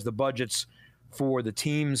far as the budgets for the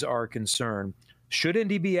teams are concerned. Should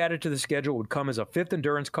Indy be added to the schedule, it would come as a 5th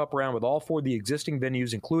Endurance Cup round with all 4 of the existing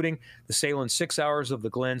venues, including the Salem 6 Hours of the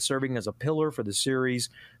Glen, serving as a pillar for the series.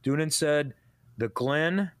 Doonan said the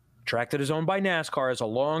Glen, track that is owned by NASCAR, has a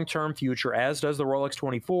long-term future, as does the Rolex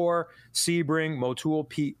 24, Sebring, Motul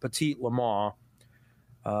Petit Le Mans.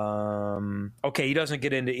 Okay, he doesn't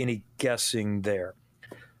get into any guessing there.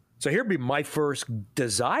 So here'd be my first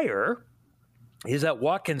desire is that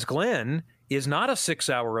Watkins Glen is not a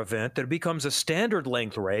 6-hour event, that it becomes a standard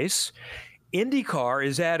length race. IndyCar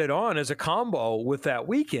is added on as a combo with that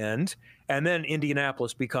weekend, and then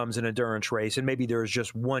Indianapolis becomes an endurance race, and maybe there's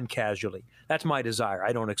just one casualty. That's my desire.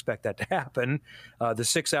 I don't expect that to happen. The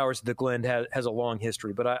 6 hours at the Glen has a long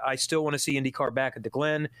history, but I still want to see IndyCar back at the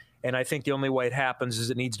Glen, and I think the only way it happens is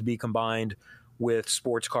it needs to be combined with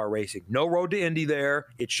sports car racing. No road to Indy there.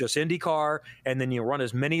 It's just IndyCar, and then you run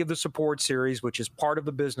as many of the support series, which is part of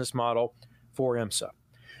the business model for IMSA.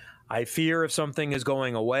 I fear if something is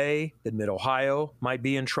going away, that Mid-Ohio might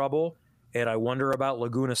be in trouble, and I wonder about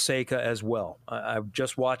Laguna Seca as well. I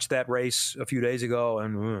just watched that race a few days ago,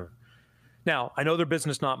 and now I know their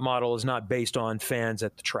business model is not based on fans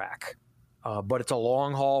at the track, but it's a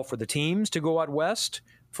long haul for the teams to go out west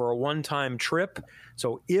for a one-time trip.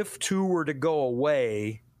 So if two were to go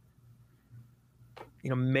away,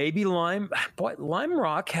 maybe Lime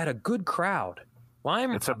Rock had a good crowd.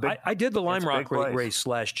 I did the Lime Rock race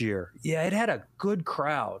last year. Yeah, it had a good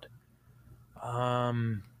crowd.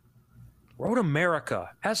 Road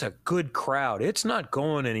America has a good crowd. It's not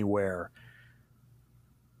going anywhere.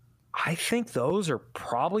 I think those are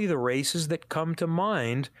probably the races that come to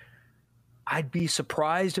mind. I'd be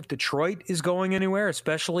surprised if Detroit is going anywhere,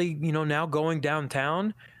 especially, now going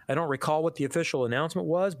downtown. I don't recall what the official announcement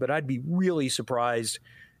was, but I'd be really surprised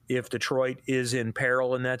if Detroit is in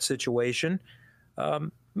peril in that situation.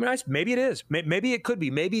 Maybe it is. Maybe it could be.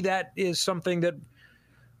 Maybe that is something that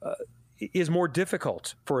is more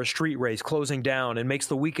difficult for a street race closing down and makes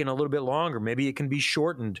the weekend a little bit longer. Maybe it can be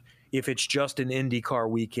shortened if it's just an IndyCar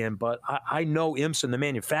weekend. But I know IMSA and the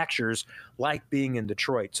manufacturers like being in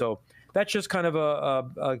Detroit. So that's just kind of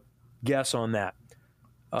a guess on that.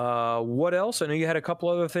 What else? I know you had a couple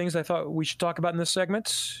other things I thought we should talk about in this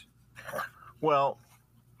segment. Well,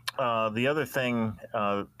 the other thing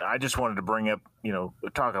I just wanted to bring up,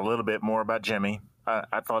 talk a little bit more about Jimmy.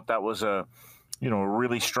 I thought that was a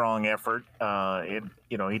really strong effort.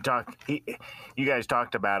 You guys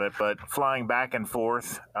talked about it, but flying back and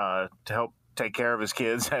forth to help take care of his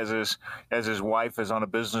kids as his wife is on a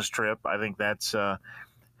business trip, I think that's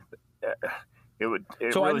really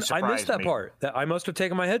surprised I missed that me. part. I must have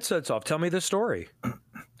taken my headsets off. Tell me the story.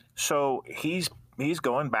 So he's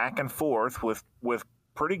going back and forth with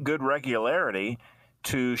pretty good regularity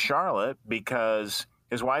to Charlotte because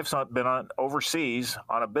his wife's been overseas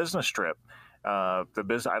on a business trip. I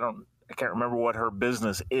can't remember what her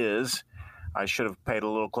business is. I should have paid a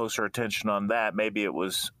little closer attention on that. Maybe it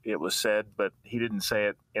was said, but he didn't say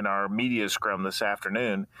it in our media scrum this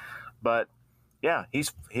afternoon. But yeah,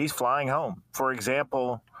 he's flying home. For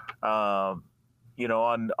example, on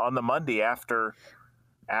the Monday after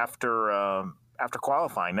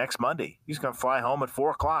qualifying next Monday, he's going to fly home at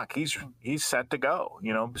 4:00. He's set to go.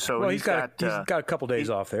 So he's got a couple days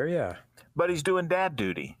off there. Yeah. But he's doing dad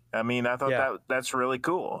duty. I mean, I thought that's really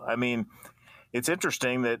cool. I mean, it's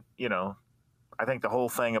interesting that, I think the whole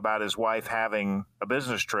thing about his wife having a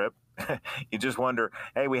business trip, you just wonder,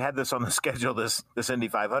 hey, we had this on the schedule, this Indy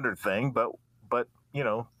 500 thing, but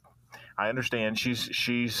I understand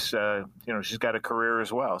she's got a career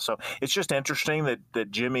as well. So it's just interesting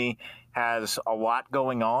that Jimmy has a lot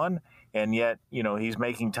going on, and yet, he's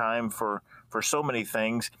making time for so many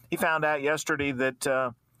things. He found out yesterday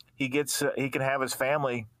that he can have his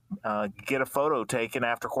family get a photo taken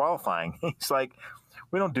after qualifying. He's like,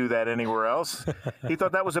 we don't do that anywhere else. He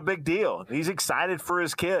thought that was a big deal. He's excited for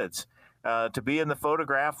his kids to be in the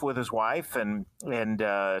photograph with his wife and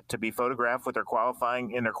to be photographed with their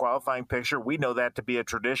qualifying picture. We know that to be a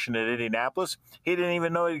tradition at Indianapolis. He didn't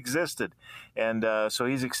even know it existed. And so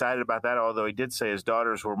he's excited about that, although he did say his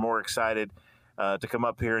daughters were more excited to come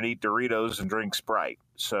up here and eat Doritos and drink Sprite.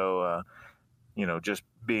 So, just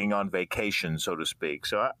being on vacation, so to speak.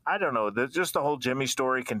 So I don't know. Just the whole Jimmy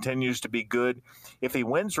story continues to be good. If he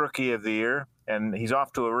wins Rookie of the Year, and he's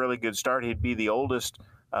off to a really good start, he'd be the oldest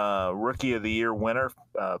Rookie of the Year winner,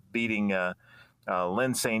 beating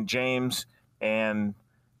Lynn St. James. And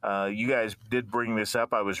you guys did bring this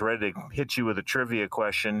up. I was ready to hit you with a trivia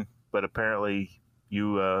question, but apparently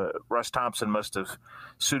Russ Thompson must have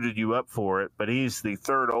suited you up for it. But he's the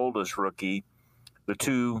third oldest rookie. The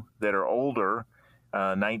two that are older,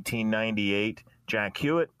 1998, Jack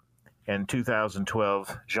Hewitt, and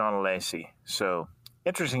 2012, Jean Alesi. So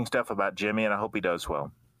interesting stuff about Jimmy, and I hope he does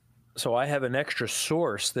well. So I have an extra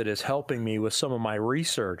source that is helping me with some of my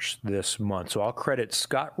research this month. So I'll credit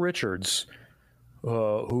Scott Richards,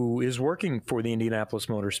 who is working for the Indianapolis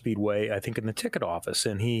Motor Speedway, I think in the ticket office.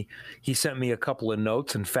 And he sent me a couple of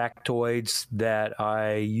notes and factoids that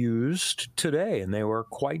I used today, and they were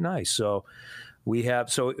quite nice. So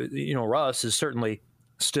Russ is certainly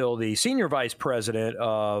still the senior vice president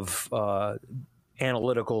of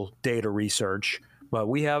analytical data research, but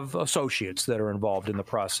we have associates that are involved in the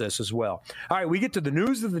process as well. All right, we get to the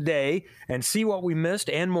news of the day and see what we missed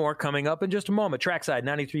and more coming up in just a moment. Trackside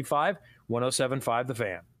 93.5, 107.5 The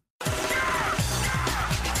Fan.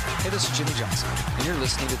 Hey, this is Jimmy Johnson, and you're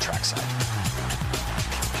listening to Trackside.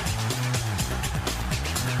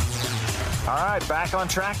 All right, back on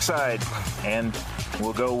Trackside, and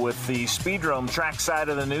we'll go with the Speedrome Trackside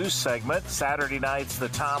of the news segment. Saturday nights, the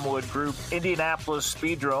Tom Wood Group Indianapolis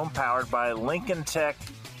Speedrome, powered by Lincoln Tech,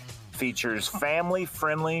 features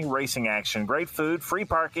family-friendly racing action, great food, free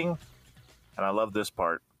parking, and I love this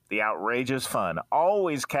part, the outrageous fun,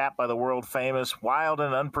 always capped by the world-famous, wild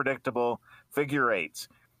and unpredictable figure eights.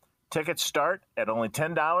 Tickets start at only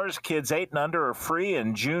 $10. Kids 8 and under are free.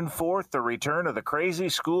 And June 4th, the return of the crazy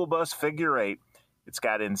school bus figure eight. It's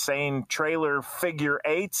got insane trailer figure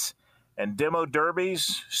eights and demo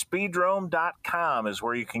derbies. Speedrome.com is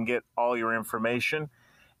where you can get all your information.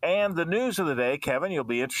 And the news of the day, Kevin, you'll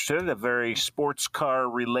be interested, a very sports car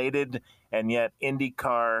related and yet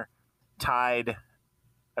IndyCar tied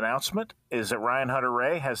announcement is that Ryan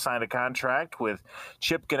Hunter-Reay has signed a contract with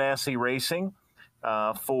Chip Ganassi Racing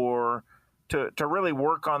to really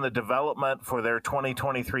work on the development for their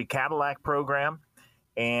 2023 Cadillac program.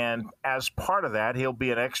 And as part of that, he'll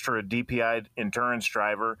be an extra DPI endurance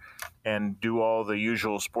driver and do all the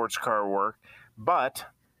usual sports car work. But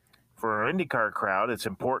for our IndyCar crowd, it's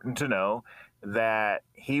important to know that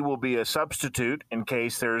he will be a substitute in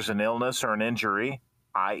case there's an illness or an injury,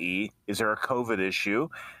 i.e., is there a COVID issue?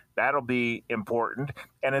 That'll be important.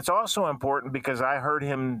 And it's also important because I heard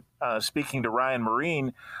him speaking to Ryan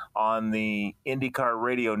Marine on the IndyCar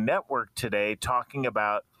Radio Network today talking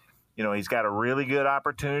about, you know, he's got a really good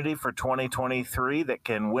opportunity for 2023 that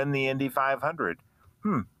can win the Indy 500.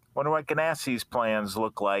 Wonder what Ganassi's plans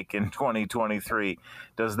look like in 2023.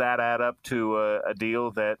 Does that add up to a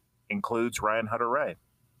deal that includes Ryan Hunter-Reay?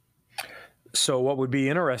 So what would be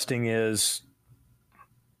interesting is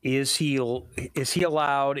he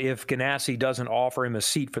allowed, if Ganassi doesn't offer him a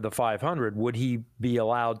seat for the 500, would he be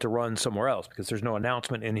allowed to run somewhere else? Because there's no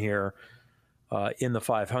announcement in here in the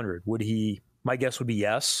 500. Would he? My guess would be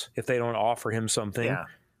yes. If they don't offer him something,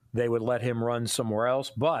 they would let him run somewhere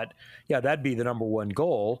else. But, yeah, that'd be the number one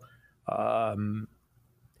goal. And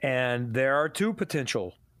there are two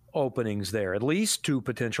potential openings there, at least two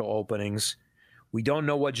potential openings. We don't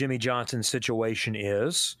know what Jimmy Johnson's situation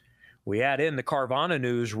is. We had in the Carvana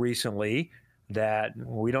news recently that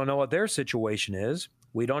we don't know what their situation is.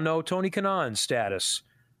 We don't know Tony Kanaan's status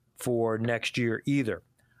for next year either.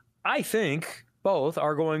 I think both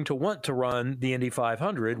are going to want to run the Indy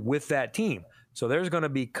 500 with that team. So there's going to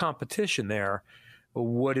be competition there.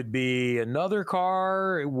 Would it be another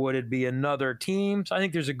car? Would it be another team? So I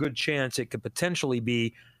think there's a good chance it could potentially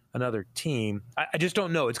be another team. I just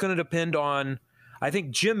don't know. It's going to depend on, I think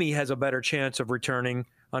Jimmy has a better chance of returning,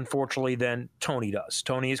 unfortunately, than Tony does.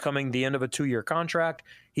 Tony is coming the end of a 2-year contract.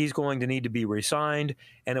 He's going to need to be re-signed,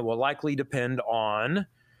 and it will likely depend on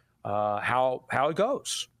how it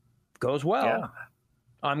goes. Goes well,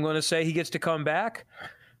 I'm going to say he gets to come back.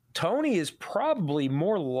 Tony is probably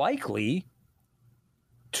more likely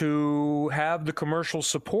to have the commercial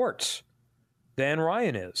support than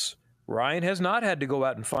Ryan is. Ryan has not had to go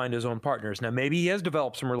out and find his own partners. Now, maybe he has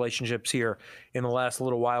developed some relationships here in the last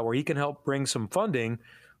little while where he can help bring some funding,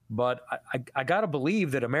 but I got to believe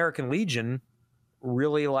that American Legion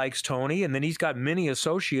really likes Tony, and then he's got many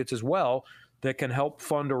associates as well that can help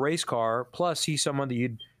fund a race car. Plus, he's someone that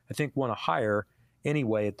you'd, I think, want to hire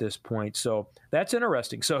anyway at this point. So that's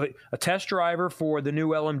interesting. So a test driver for the new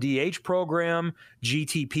LMDH program.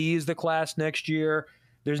 GTP is the class next year.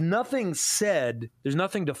 There's nothing said. There's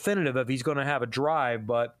nothing definitive if he's going to have a drive,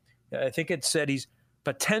 but I think it said he's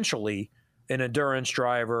potentially an endurance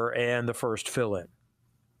driver and the first fill-in.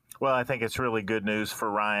 Well, I think it's really good news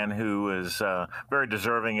for Ryan, who is very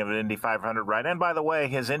deserving of an Indy 500 ride. And by the way,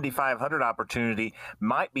 his Indy 500 opportunity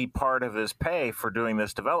might be part of his pay for doing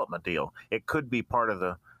this development deal. It could be part of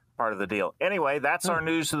the deal. Anyway, that's our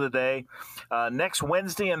news of the day. Next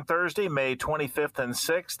Wednesday and Thursday, May 25th and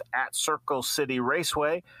 6th at Circle City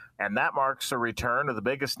Raceway. And that marks the return of the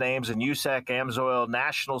biggest names in USAC AMSOIL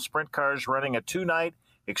National Sprint Cars, running a 2-night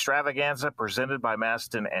extravaganza presented by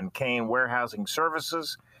Maston and Kane Warehousing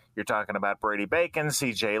Services. You're talking about Brady Bacon,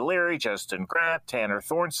 CJ Leary, Justin Grant, Tanner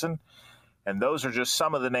Thornton, and those are just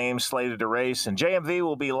some of the names slated to race. And JMV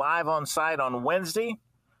will be live on site on Wednesday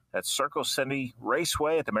at Circle City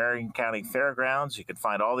Raceway at the Marion County Fairgrounds. You can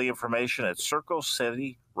find all the information at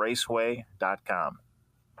circlecityraceway.com.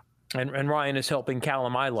 And Ryan is helping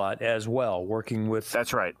Callum Ilott as well, working with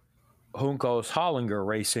That's right. Juncos Hollinger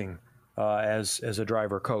Racing as a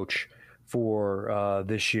driver coach for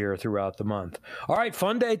this year throughout the month. All right,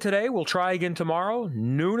 fun day today. We'll try again tomorrow.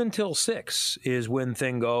 Noon until 6 is when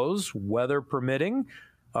thing goes, weather permitting.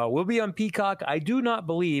 We'll be on Peacock. I do not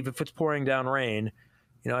believe if it's pouring down rain.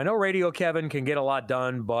 I know Radio Kevin can get a lot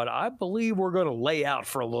done, but I believe we're going to lay out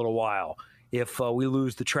for a little while if we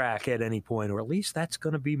lose the track at any point, or at least that's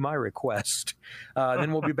going to be my request.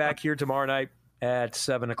 Then we'll be back here tomorrow night at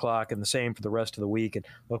 7 o'clock, and the same for the rest of the week, and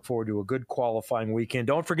look forward to a good qualifying weekend.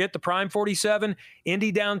 Don't forget the Prime 47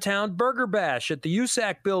 Indy Downtown Burger Bash at the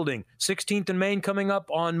USAC building, 16th and Main, coming up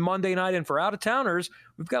on Monday night. And for out-of-towners,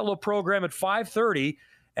 we've got a little program at 5:30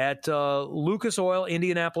 at Lucas Oil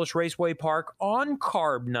Indianapolis Raceway Park on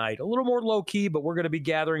Carb Night. A little more low-key, but we're going to be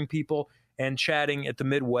gathering people and chatting at the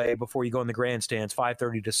midway before you go in the grandstands,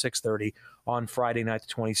 5:30 to 6:30 on Friday night, the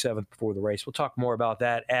 27th, before the race. We'll talk more about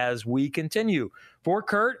that as we continue. For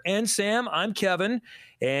Kurt and Sam, I'm Kevin,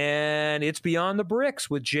 and it's Beyond the Bricks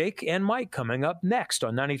with Jake and Mike coming up next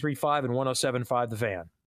on 93.5 and 107.5 The Fan.